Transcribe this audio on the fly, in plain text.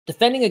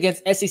Defending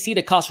against SEC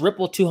to cost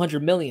Ripple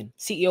 $200 million,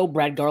 CEO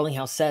Brad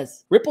Garlinghouse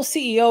says. Ripple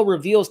CEO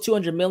reveals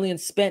 $200 million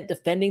spent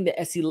defending the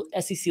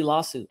SEC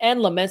lawsuit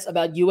and laments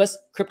about U.S.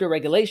 crypto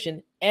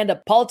regulation and a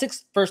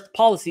politics-first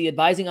policy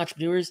advising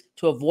entrepreneurs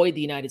to avoid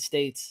the United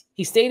States.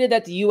 He stated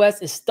that the U.S.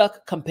 is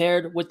stuck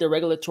compared with the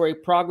regulatory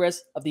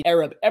progress of the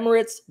Arab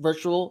Emirates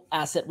Virtual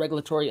Asset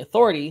Regulatory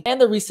Authority and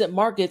the recent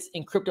markets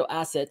in crypto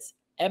assets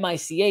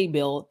MICA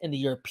bill in the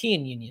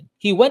European Union.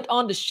 He went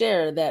on to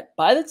share that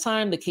by the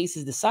time the case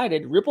is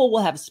decided, Ripple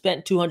will have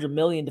spent $200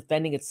 million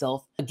defending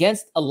itself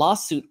against a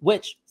lawsuit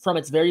which, from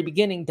its very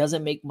beginning,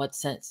 doesn't make much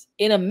sense.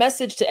 In a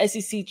message to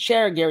SEC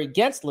Chair Gary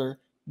Gensler,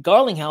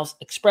 Garlinghouse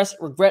expressed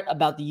regret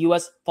about the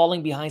U.S.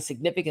 falling behind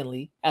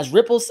significantly as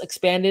Ripple's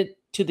expanded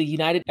to the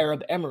United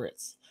Arab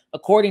Emirates.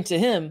 According to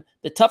him,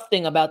 the tough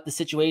thing about the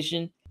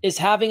situation is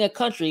having a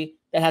country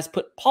that has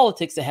put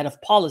politics ahead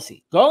of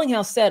policy.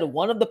 Garlinghouse said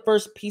one of the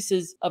first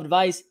pieces of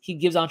advice he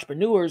gives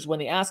entrepreneurs when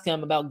they ask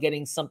him about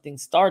getting something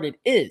started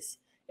is,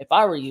 if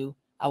I were you,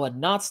 I would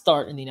not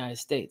start in the United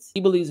States. He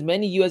believes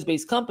many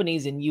US-based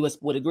companies in US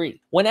would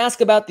agree. When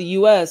asked about the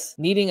US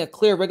needing a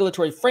clear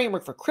regulatory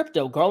framework for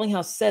crypto,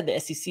 Garlinghouse said the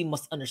SEC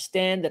must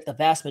understand that the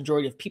vast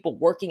majority of people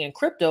working in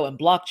crypto and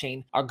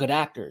blockchain are good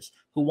actors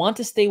who want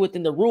to stay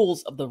within the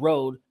rules of the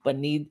road but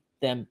need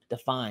them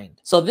defined.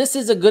 So this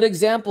is a good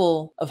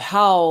example of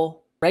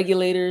how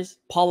regulators,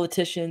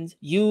 politicians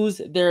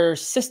use their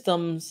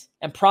systems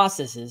and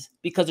processes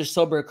because they're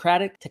so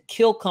bureaucratic to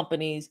kill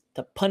companies,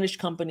 to punish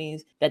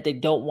companies that they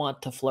don't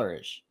want to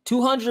flourish.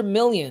 200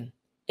 million.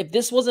 If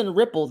this wasn't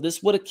Ripple,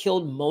 this would have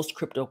killed most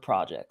crypto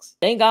projects.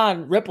 Thank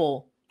God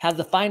Ripple has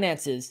the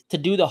finances to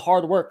do the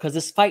hard work because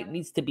this fight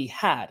needs to be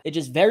had. It's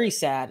just very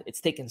sad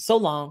it's taken so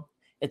long.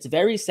 It's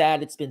very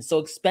sad it's been so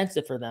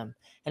expensive for them.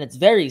 And it's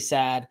very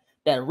sad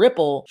that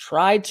Ripple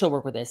tried to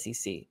work with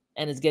SEC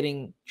and is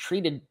getting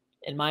treated,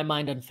 in my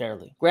mind,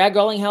 unfairly. Brad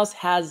Garlinghouse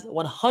has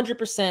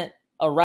 100%